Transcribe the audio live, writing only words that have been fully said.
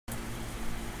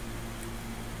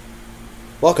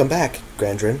Welcome back,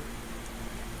 Grandrin.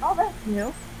 Oh, that's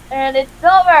new. And it's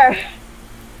Silver!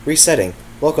 Resetting.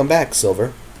 Welcome back,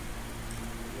 Silver.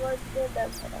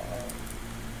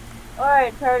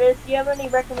 Alright, TARDIS, do you have any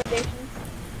recommendations?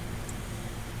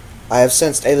 I have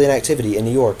sensed alien activity in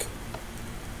New York.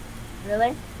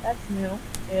 Really? That's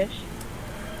new-ish.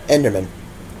 Enderman.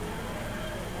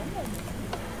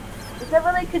 Is that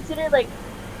really considered, like,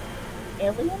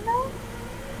 alien, though?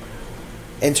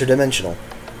 Interdimensional.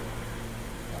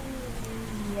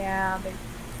 Yeah, but...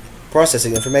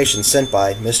 Processing information sent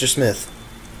by Mr. Smith.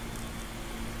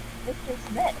 Mr.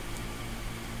 Smith?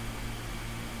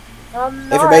 No,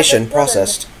 Information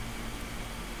processed.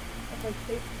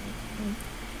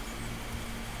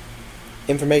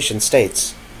 Information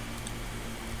states: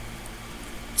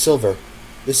 Silver,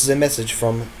 this is a message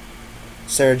from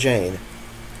Sarah Jane.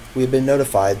 We have been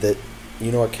notified that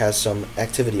New York has some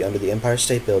activity under the Empire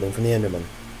State Building from the Enderman.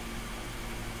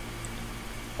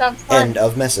 Sounds fun. End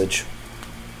of message.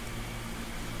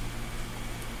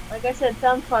 Like I said,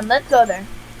 sounds fun. Let's go there.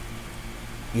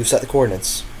 You've set the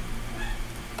coordinates.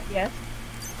 Yes.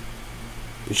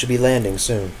 We should be landing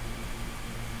soon.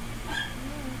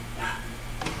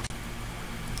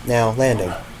 Now,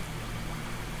 landing.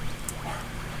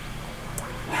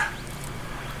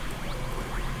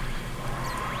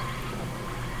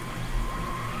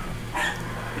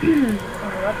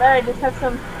 About that, I just have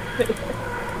some...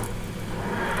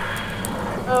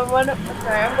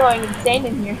 sorry, I'm going insane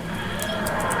in here.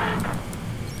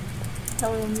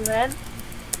 Tell me when you land.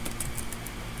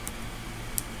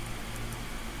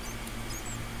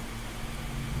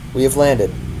 We have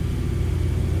landed.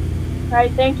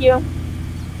 Alright, thank you.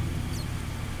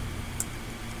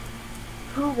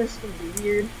 Oh, this is gonna be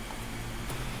weird.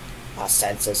 Our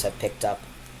sensors have picked up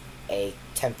a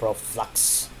temporal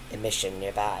flux emission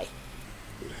nearby.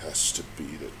 It has to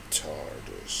be the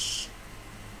TARDIS.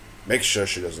 Make sure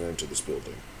she doesn't enter this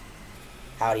building.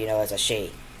 How do you know it's a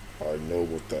she? I know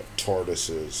what that TARDIS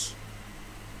is.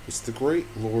 It's the great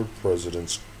Lord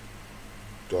President's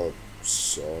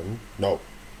son? No.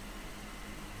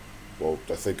 Well,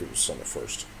 I think it was son at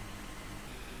first.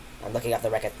 I'm looking up the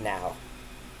record now.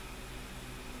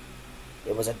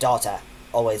 It was a daughter,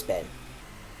 always been.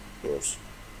 Yes.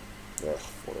 Ugh,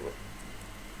 whatever.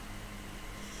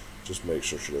 Just make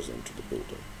sure she doesn't enter the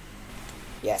building.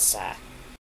 Yes, sir.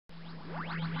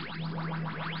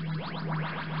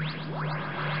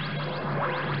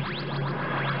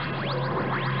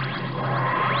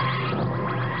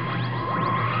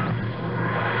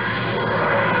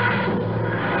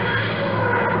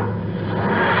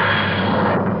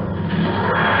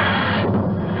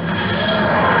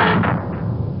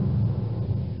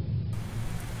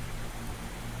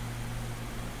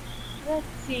 Let's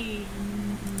see.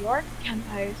 New York,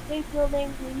 Empire State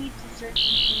Building. We need to search.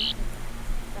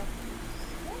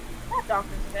 Not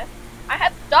Dr. Smith. I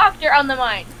had Doctor on the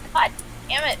mind. God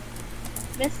damn it.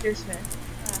 Mr. Smith.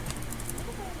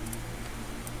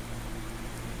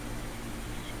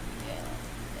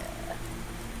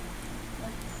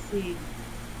 Let's see.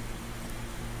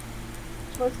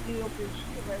 It's supposed to be over here,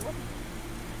 right? What?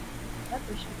 That's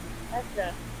a sheet.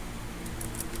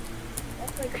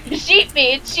 That's like sheet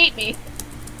me. It's sheet me.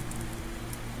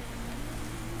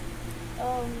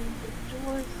 The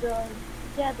doors are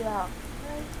deadlocked,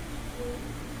 right?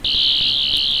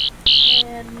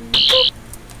 And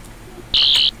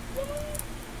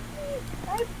I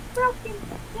broken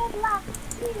deadlock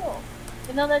seal.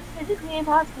 You know that's physically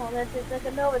impossible. That's just like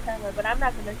a Nova timer, but I'm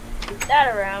not gonna do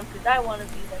that around because I want to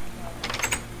be like.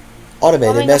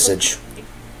 Automated message.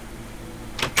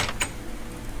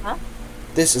 Huh?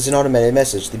 This is an automated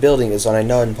message. The building is on a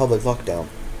non-public lockdown.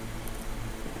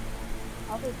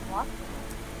 Public lockdown?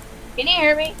 Can you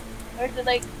hear me? Or is it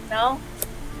like, no?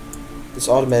 This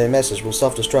automated message will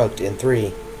self-destruct in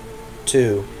 3,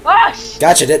 2... Gosh!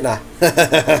 Gotcha, didn't I?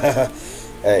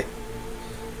 Hey.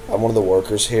 I'm one of the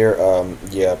workers here.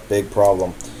 Yeah, big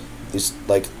problem. These,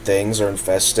 like, things are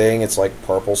infesting. It's like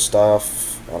purple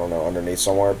stuff. I don't know, underneath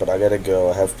somewhere. But I gotta go.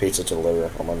 I have pizza to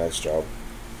deliver on my next job.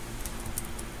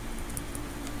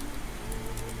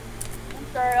 I'm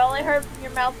sorry, all I heard from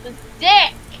your mouth was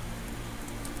dick!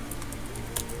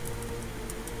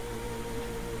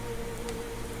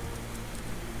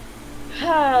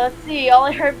 Let's see, all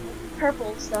I heard was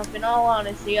purple stuff, in all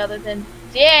honesty, other than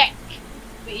dick!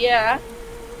 But yeah,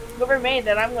 whoever made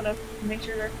that, I'm gonna make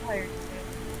sure they're fired.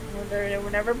 They were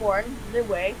never born, either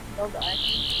way, they'll die.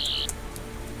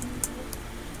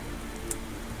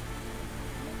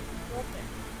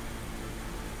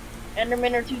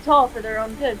 Endermen are too tall for their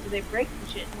own good, so they break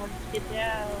the shit in order to get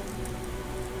down.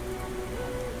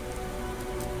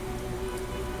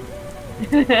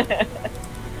 I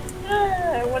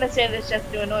want to say this just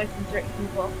to annoy some certain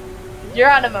people.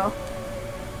 Geronimo.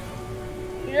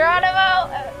 Geronimo!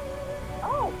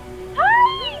 Oh!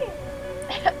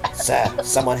 Hi! Sir,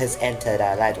 someone has entered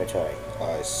our laboratory.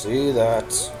 I see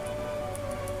that.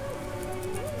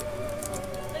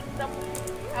 Like some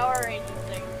Power Rangers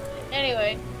thing.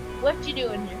 Anyway, what you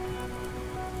doing here?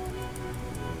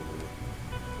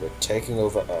 We're taking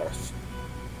over Earth.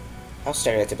 How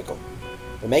stereotypical.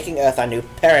 We're making Earth our new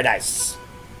paradise.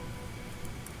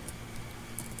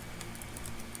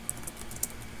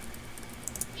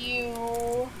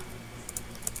 You...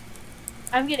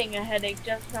 I'm getting a headache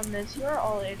just from this. You're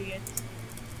all idiots.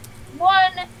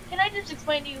 One, can I just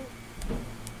explain to you?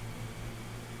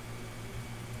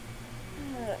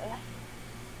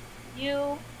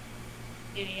 You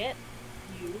idiot.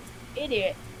 You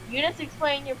idiot. You just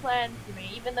explain your plans to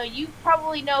me, even though you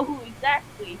probably know who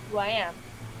I am.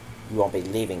 You won't be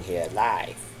leaving here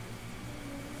alive.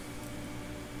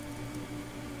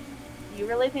 You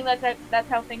really think that's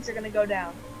how things are gonna go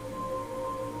down?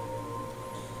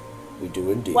 We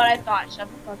do indeed. What I thought. Shut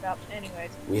the fuck up.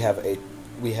 Anyways. We have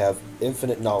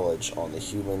infinite knowledge on the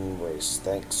human race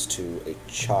thanks to a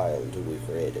child who we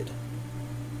created.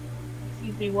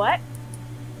 Excuse me, what?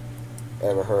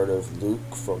 Ever heard of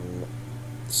Luke from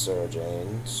Sarah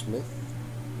Jane Smith?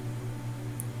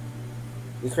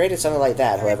 We created something like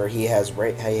that. However, he has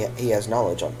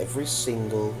knowledge on every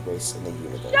single race in the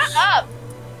universe. Shut up!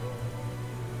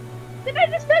 Did I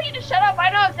just tell you to shut up? I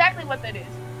know exactly what that is.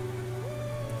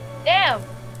 Damn.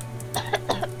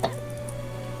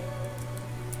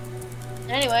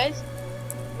 Anyways,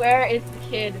 where is the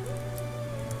kid?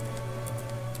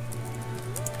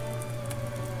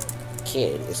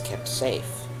 Kid is kept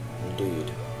safe.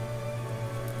 Indeed.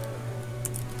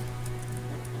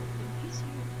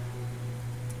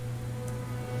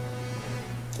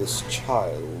 This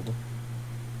child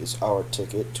is our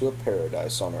ticket to a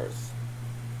paradise on Earth.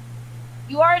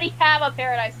 You already have a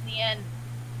paradise in the end.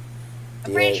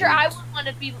 I'm The pretty sure I end. would want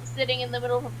to be sitting in the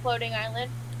middle of a floating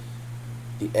island.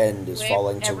 The end is With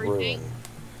falling to everything. ruin.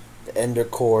 The Ender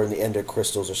Core and the Ender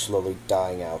Crystals are slowly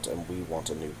dying out, and we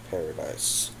want a new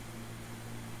paradise.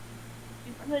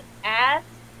 You could ask.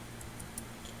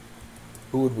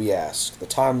 Who would we ask? The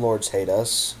Time Lords hate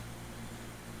us.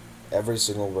 Every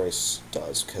single race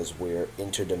does, because we're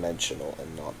interdimensional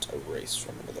and not a race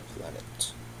from another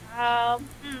planet.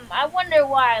 I wonder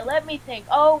why. Let me think.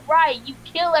 Oh, right. You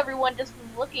kill everyone just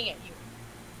from looking at you.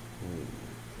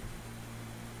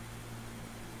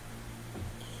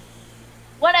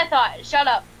 What I thought. Shut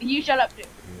up. You shut up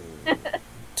too.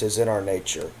 'Tis in our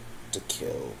nature to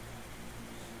kill.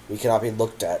 We cannot be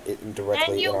looked at And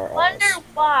directly you in our wonder eyes.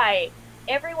 why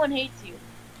everyone hates you.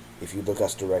 If you look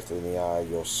us directly in the eye,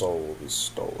 your soul will be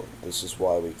stolen. This is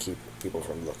why we keep people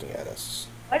from looking at us.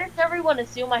 Why does everyone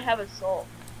assume I have a soul?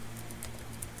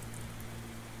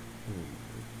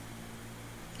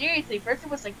 Seriously, first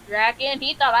it was like Dragon,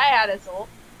 he thought I had a soul.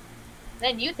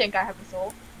 Then you think I have a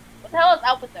soul. What the hell is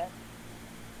up with that?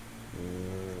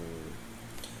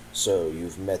 So,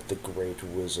 you've met the great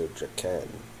wizard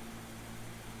Draken.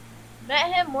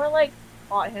 Met him, more like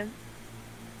fought him.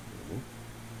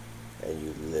 And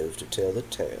you live to tell the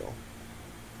tale.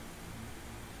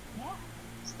 Yeah.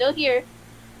 Still here.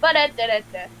 But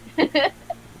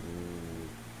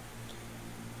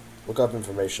Look up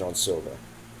information on Silver.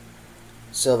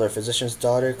 Silver, physician's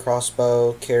daughter,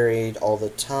 crossbow, carried all the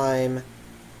time.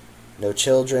 No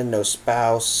children, no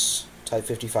spouse. Type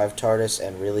 55 TARDIS,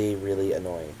 and really, really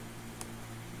annoying.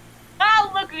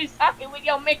 Oh, look who's talking with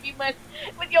your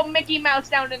Mickey Mouse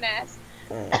sounding ass.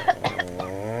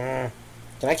 Can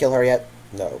I kill her yet?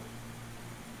 No.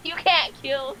 You can't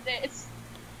kill this.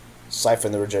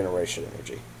 Siphon the regeneration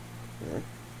energy.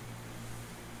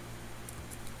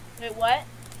 Wait, what?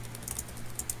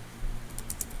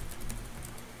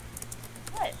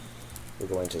 What? We're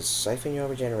going to siphon your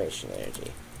regeneration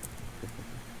energy.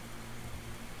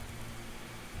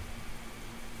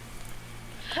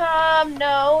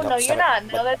 No, you're stop not.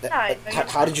 it. No, that's not. No, you're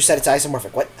How did you set it's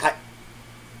isomorphic? What?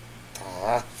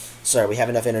 Sir, we have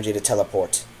enough energy to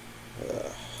teleport.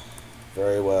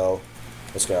 Very well.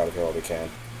 Let's get out of here while we can.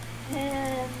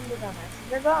 And the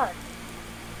dumbasses are gone.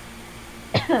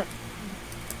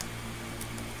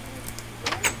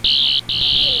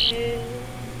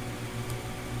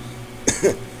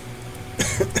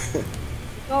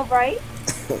 All right.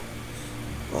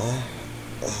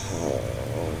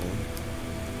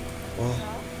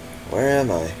 Where am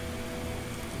I?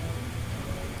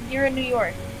 You're in New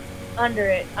York.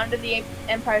 Under the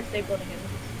Empire State Building.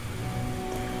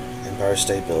 Empire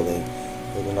State Building.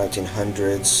 In the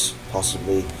 1900s,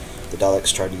 possibly The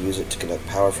Daleks tried to use it to conduct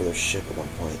power for their ship at one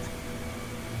point.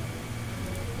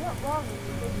 You're not wrong with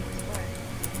your business plan.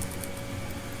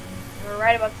 You were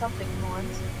right about something for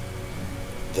once.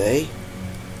 They?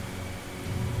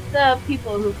 The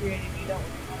people who created you don't.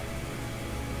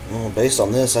 Well, based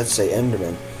on this, I'd say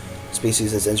Enderman.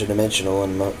 Species that's interdimensional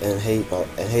and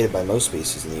hated by most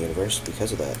species in the universe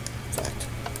because of that fact.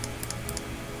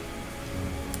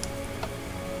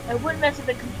 I wouldn't mess with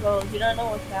the controls. You don't know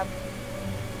what's happening.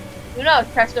 Who knows?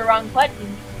 Press the wrong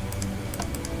button.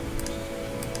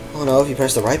 Oh no, if you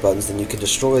press the right buttons, then you can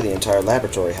destroy the entire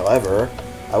laboratory. However,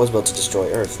 I was built to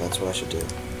destroy Earth. That's what I should do.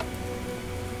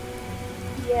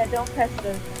 Yeah, don't press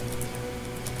those.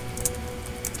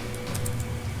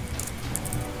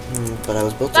 But I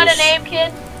was built Got to... a name,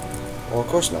 kid? Well, of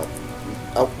course not.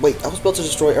 Oh, wait, I was built to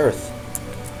destroy Earth.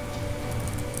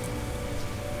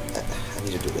 I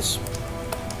need to do this.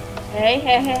 Hey,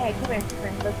 come here,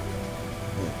 listen.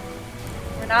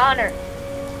 We're not on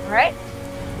Earth, alright?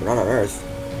 We're not on Earth.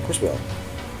 Of course we are.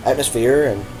 Atmosphere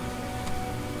and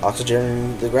oxygen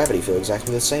and the gravity field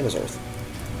exactly the same as Earth.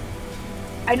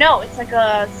 I know, it's like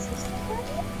a system.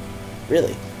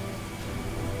 Really?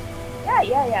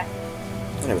 Yeah.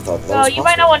 I never thought that So was you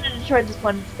might not possible. want to destroy this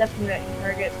one, it's definitely not your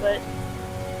target, but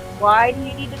why do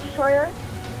you need to destroy Earth?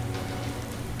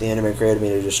 The Endermen created me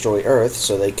to destroy Earth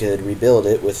so they could rebuild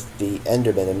it with the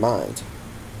Endermen in mind.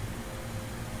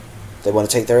 They want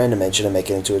to take their end dimension and make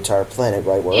it into an entire planet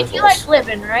right where Earth You was. like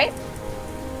living, right?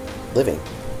 Living.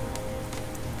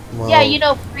 Well, Yeah, you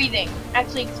know, breathing.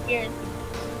 Actually experiencing.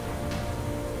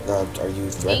 Are you Being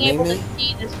threatening able me? to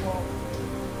see this world.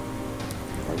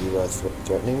 Are you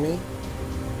threatening me?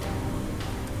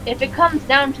 If it comes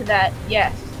down to that,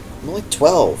 yes. I'm only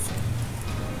 12.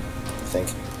 I think.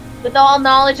 With all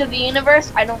knowledge of the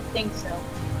universe, I don't think so.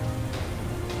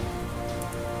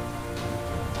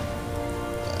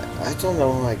 I don't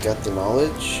know how I got the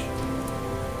knowledge.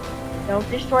 Don't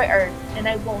destroy Earth, and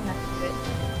I won't have to do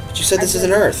it. But you said this I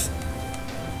isn't will. Earth.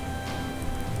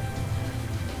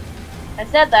 I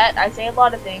said that, I say a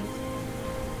lot of things.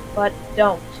 But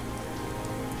don't.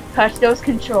 Touch those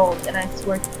controls, and I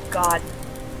swear to God.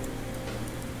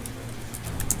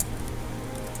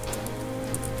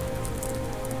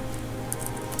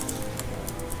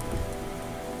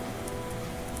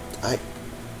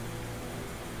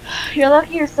 You're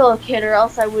lucky you're still a kid, or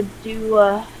else I would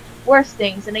do worse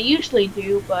things, and I usually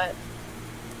do, but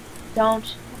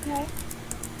don't. Okay.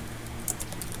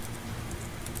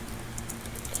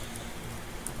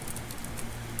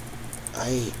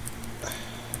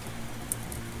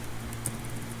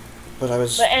 But I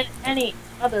was... But any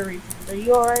other reasons? Are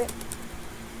you alright?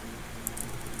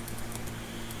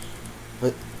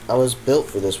 But I was built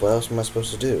for this. What else am I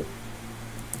supposed to do?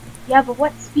 Yeah, but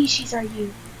what species are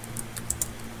you?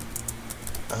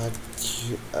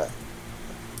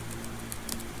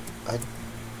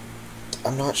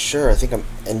 I'm not sure. I think I'm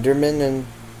Enderman and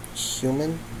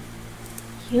human.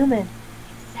 Human.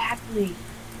 Exactly.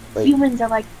 Wait. Humans are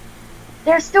like,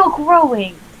 they're still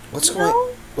growing. What's you going? know?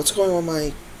 What's going on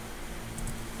my?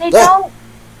 They Ah! don't.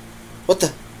 What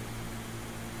the?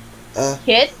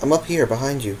 Kid? I'm up here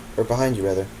behind you, or behind you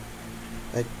rather.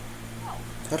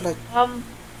 How did I?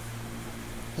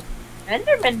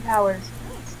 Enderman powers.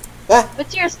 Nice. Ah!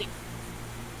 But seriously,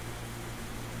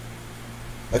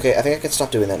 Okay, I think I can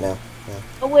stop doing that now.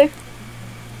 away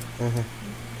from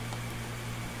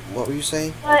What were you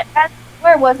saying? But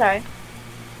where was I?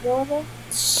 Where was I?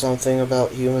 Something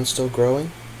about humans still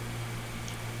growing?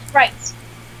 Right.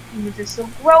 Humans are still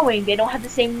growing. They don't have the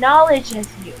same knowledge as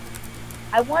you.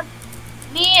 I want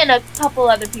me and a couple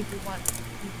other people want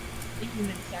the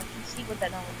humans to actually see what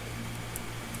that knowledge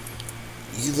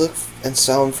is. You look and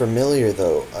sound familiar,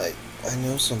 though. I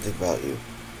know something about you.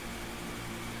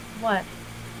 What?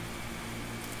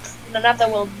 No, not that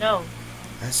well known.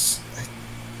 I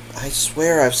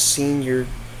swear I've seen your...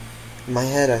 In my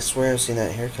head, I swear I've seen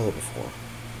that hair color before.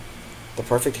 The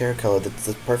perfect hair color,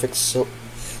 the perfect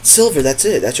silver, that's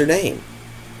it. That's your name.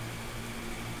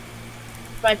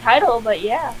 It's my title, but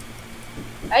yeah.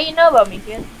 How you know about me,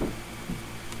 kid?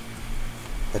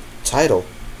 A title?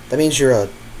 That means you're a...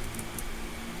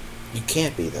 You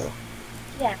can't be, though.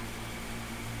 Yeah.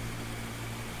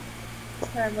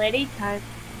 Time lady, time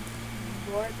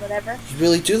lord, whatever. You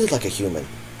really do look like a human.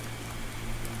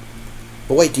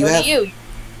 But wait, do you So have... do you.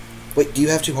 Wait, do you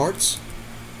have two hearts?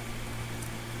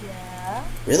 Yeah.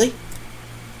 Really?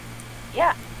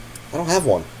 Yeah. I don't have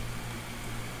one.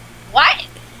 What?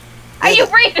 Are Yeah, you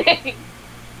breathing?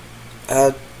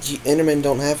 Endermen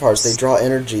don't have hearts. They draw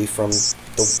energy from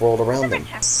the world around them. Different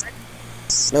half heart.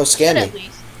 No, scam At me.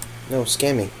 least. No,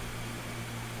 scam me.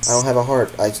 I don't have a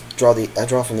heart. I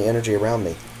draw from the energy around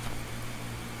me.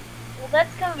 Well,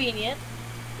 that's convenient.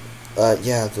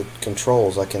 Yeah, the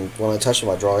controls. When I touch them,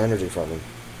 I draw energy from them.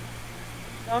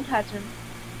 Don't touch him.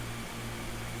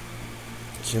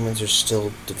 Humans are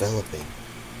still developing.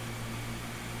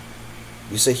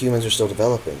 You say humans are still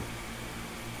developing.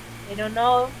 They don't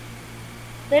know.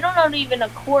 They don't know even a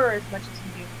quarter as much as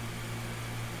you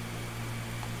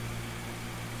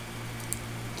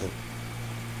do.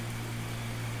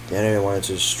 The enemy wanted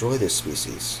to destroy this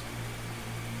species.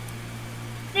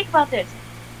 Think about this.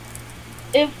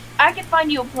 If I can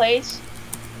find you a place,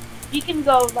 you can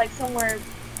go like somewhere.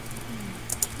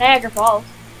 Niagara Falls.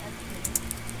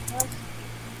 That's pretty.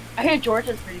 I hear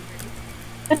Georgia's pretty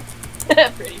pretty.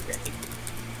 Pretty pretty.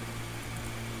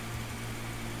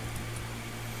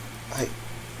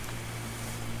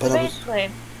 But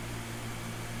basically,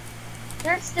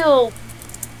 they're still.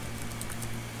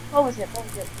 What was it?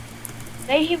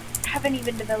 They haven't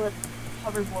even developed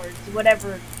hoverboards,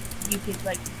 whatever you kids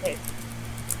like to say.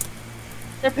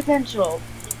 Their potential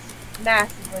is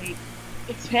massively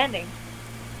expanding.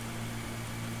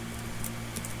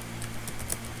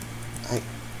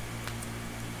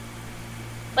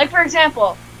 Like, for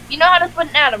example, you know how to split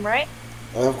an atom, right?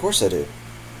 Of course I do.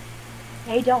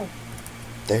 They don't.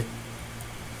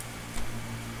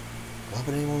 Why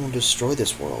would anyone want to destroy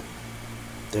this world?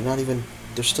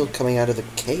 They're still coming out of the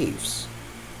caves.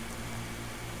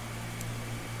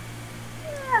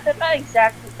 Yeah, they're not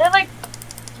exactly. They're like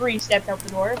 3 steps out the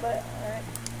door, but alright.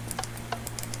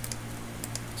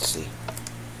 Let's see.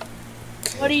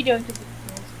 Okay. What are you doing to the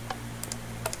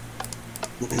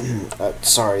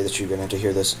Sorry that you're gonna have to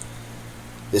hear this.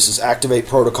 This is Activate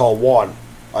Protocol 1.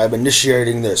 I am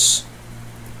initiating this.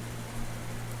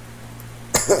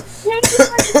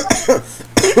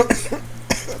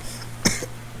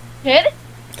 Kid?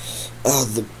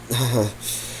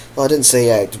 Well, I didn't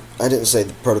say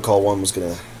the Protocol 1 was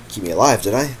gonna keep me alive,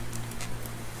 did I?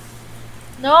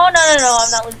 No, I'm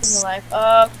not losing your life.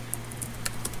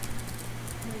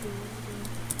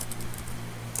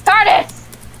 TARDIS!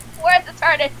 Where's the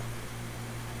TARDIS?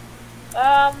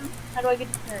 How do I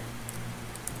get to turn?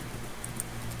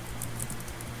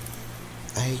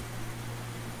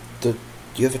 Do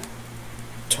you have a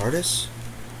TARDIS?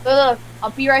 Look,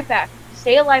 I'll be right back.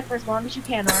 Stay alive for as long as you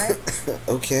can, alright?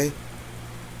 Okay.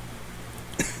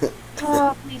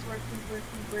 Oh, please work.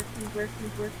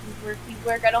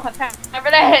 I don't have time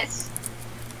for this!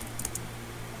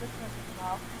 This is a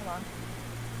while. Hold on.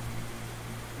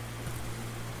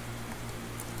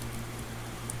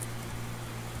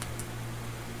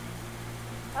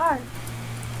 Alright.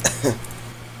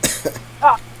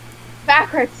 Oh,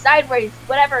 backwards, sideways,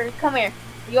 whatever. Come here.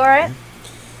 You alright?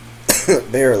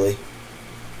 Barely.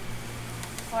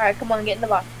 Alright, come on, get in the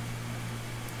box.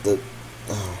 Oh.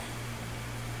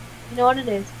 You know what it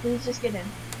is. Please just get in.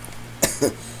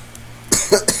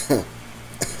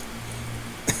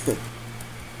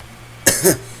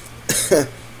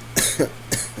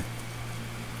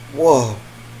 Whoa.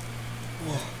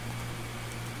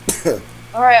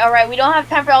 Alright, we don't have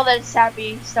time for all that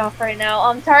sappy stuff right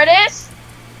now. TARDIS?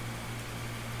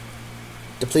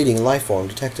 Depleting life form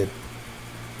detected.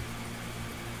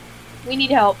 We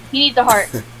need help. He needs the heart.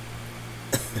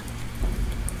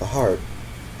 A heart.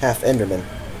 Half Enderman.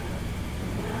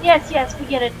 Yes, we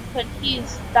get it, but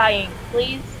he's dying.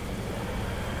 Please?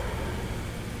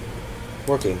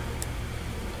 Working.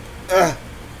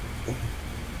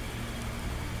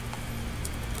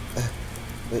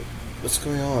 Wait, what's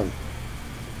going on?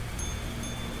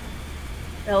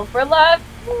 No for love.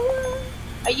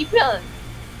 Are you feeling?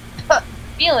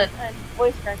 Feeling.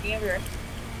 Voice cracking everywhere.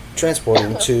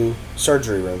 Transporting to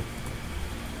surgery room.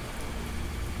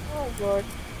 Oh lord.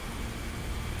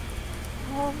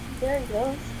 There he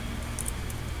goes.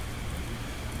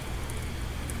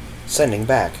 Sending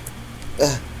back.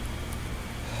 Oh,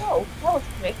 that was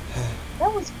quick.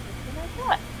 That was quicker than I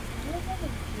thought.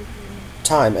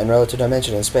 Time and relative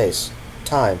dimension in space.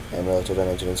 Time and relative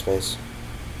dimension in space.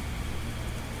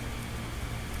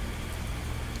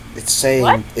 It's saying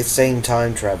What? It's saying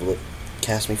time travel. It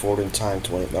cast me forward in time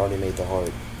to when it already made the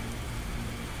heart.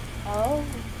 Oh.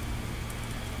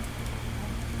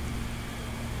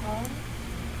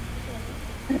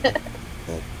 Okay.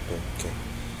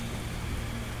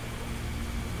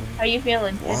 How you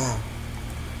feeling, kid? Wow.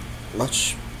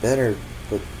 Much better,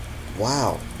 but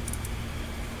wow.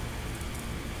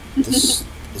 This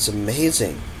is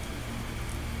amazing.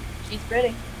 She's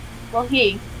pretty. Well,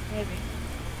 maybe.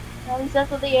 At least that's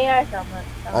what the AI sounds like.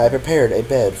 I prepared a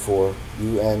bed for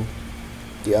you and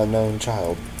the unknown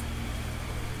child.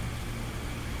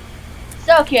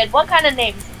 So, kid, what kind of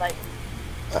name is it like?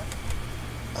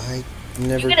 I You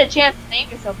never. get a chance to name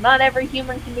yourself. Not every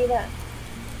human can do that.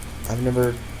 I've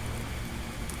never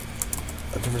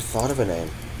thought of a name.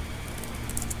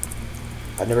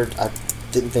 I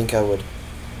didn't think I would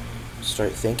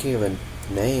start thinking of a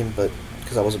name, but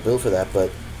because I wasn't built for that.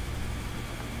 But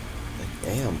I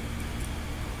am.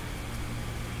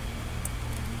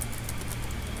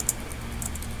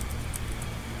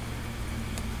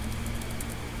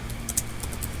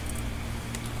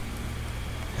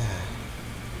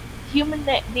 Human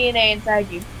DNA inside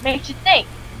you makes you think.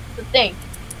 So think.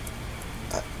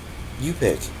 You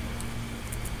pick.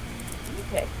 You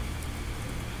pick.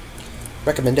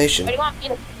 Recommendation. What do you want me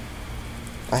to pick?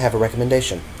 I have a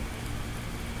recommendation.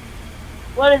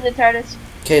 What is it, TARDIS?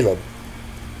 Caleb.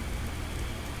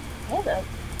 Caleb.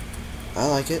 I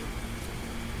like it.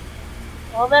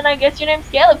 Well, then I guess your name's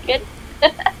Caleb, kid.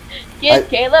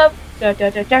 Caleb. Da, da,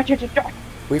 da, da, da, da, da.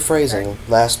 Rephrasing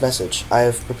last message. I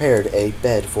have prepared a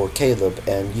bed for Caleb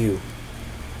and you.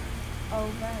 Oh,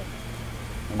 right.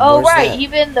 Oh, Where's right. that?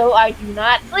 Even though I do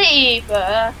not sleep.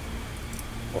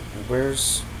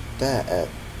 Where's that at?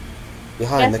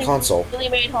 Behind the Guessing console. Really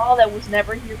made hall that was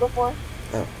never here before.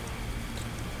 Oh.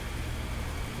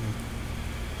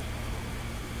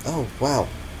 Oh, wow.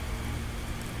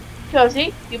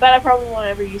 Cozy, you bet I probably won't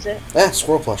ever use it. Ah,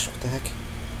 squirrel plush. What the heck?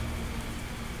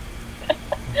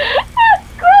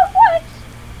 Squirrel plush!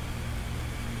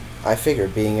 I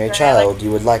figured, being a Right, child,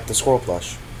 you would like the squirrel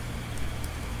plush.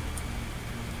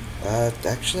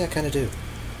 Actually, I kind of do.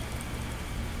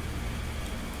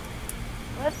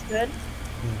 Well, that's good.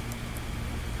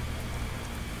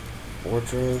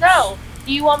 Wardrobes. So,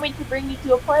 do you want me to bring you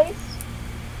to a place?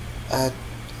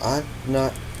 I'm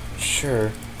not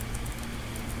sure.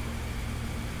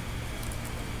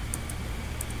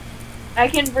 I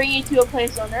can bring you to a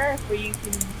place on Earth where you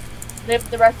can live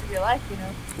the rest of your life, you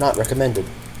know. Not recommended.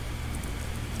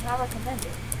 Not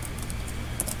recommended.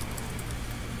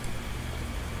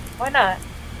 Why not?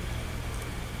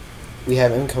 We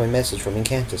have an incoming message from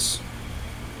Incantus.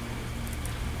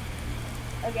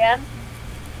 Again?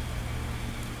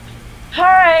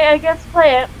 Alright, I guess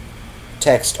play it.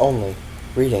 Text only.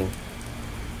 Reading.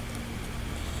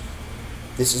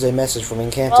 This is a message from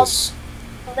Incantus.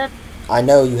 Well, then, I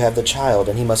know you have the child,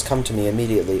 and he must come to me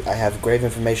immediately. I have grave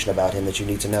information about him that you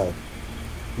need to know.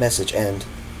 Message end.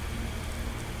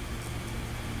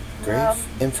 Grave that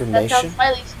information? sounds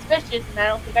slightly suspicious, and I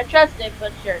don't think I trust it,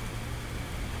 but sure.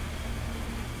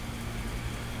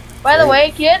 By the Great.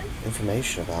 way, kid,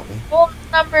 Information about me. rule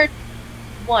number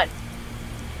 1.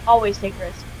 Always take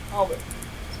risks. Always.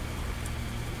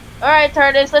 Alright,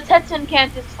 TARDIS, let's head to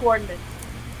Incantus' coordinates.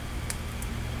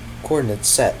 Coordinates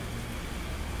set.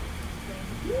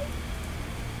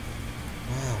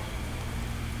 Wow.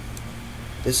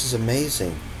 This is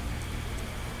amazing.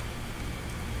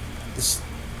 It's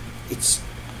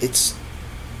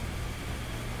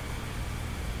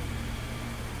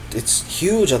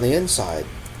huge on the inside.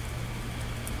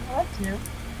 Oh, that's new.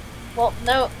 Well,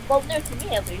 new to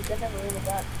me at least. I never really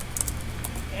got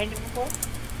anything before.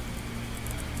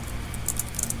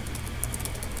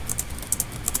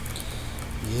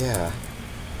 Yeah.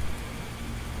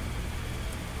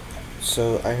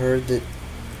 So I heard that.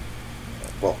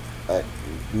 Well, I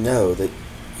know that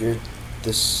you're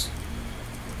this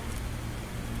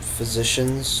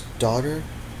physician's daughter.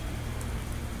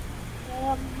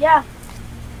 Yeah.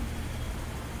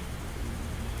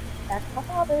 That's my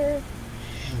father.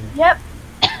 Yep.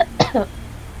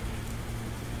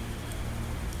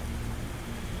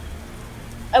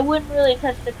 I wouldn't really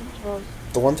touch the controls.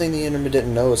 The one thing the enemy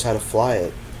didn't know is how to fly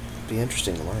it. It'd be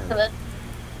interesting to learn. So that,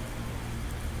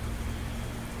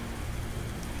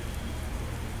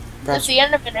 if Perhaps the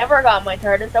Enderman ever got my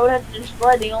TARDIS, I would have to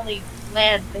destroy the only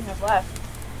land they have left.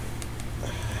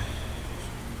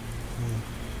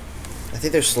 I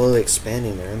think they're slowly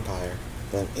expanding their empire.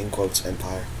 The in quotes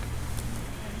empire.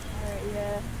 Alright,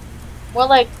 yeah. More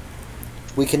like,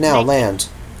 We can now land.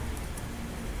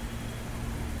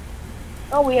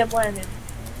 oh, we have landed.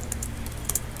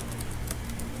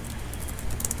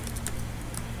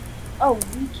 Oh,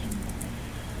 we can.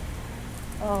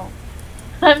 Oh.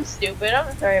 I'm stupid.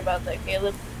 I'm sorry about that,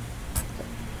 Caleb.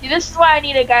 See, this is why I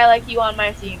need a guy like you on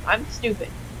my team. I'm stupid.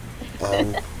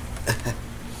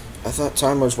 I thought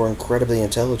timers were incredibly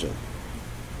intelligent.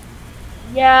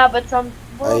 Yeah, but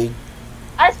well,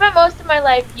 I spent most of my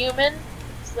life human,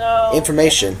 so...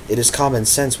 Information. It is common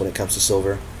sense when it comes to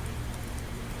Silver.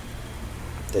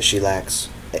 That she lacks.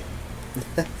 I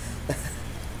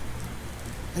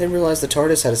didn't realize the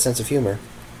TARDIS had a sense of humor.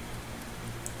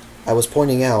 I was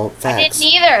pointing out I facts.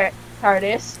 didn't either,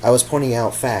 TARDIS. I was pointing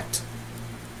out fact.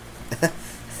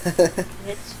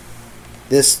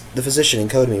 Bitch. The physician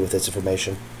encoded me with this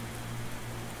information.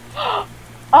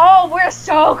 Oh, we're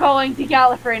so going to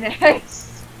Gallifrey.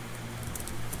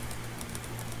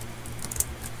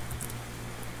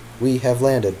 We have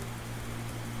landed.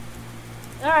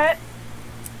 Alright.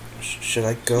 Should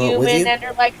I go with Human you?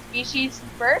 ender-like species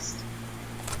first?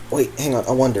 Wait, hang on.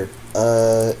 I wonder.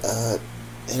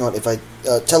 Hang on. If I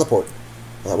teleport,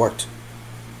 well, that worked.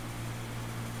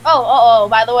 Oh,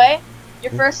 by the way,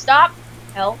 your first stop?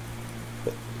 Hell.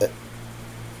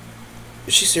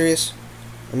 Is she serious?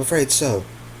 I'm afraid so.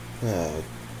 Oh,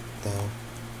 no.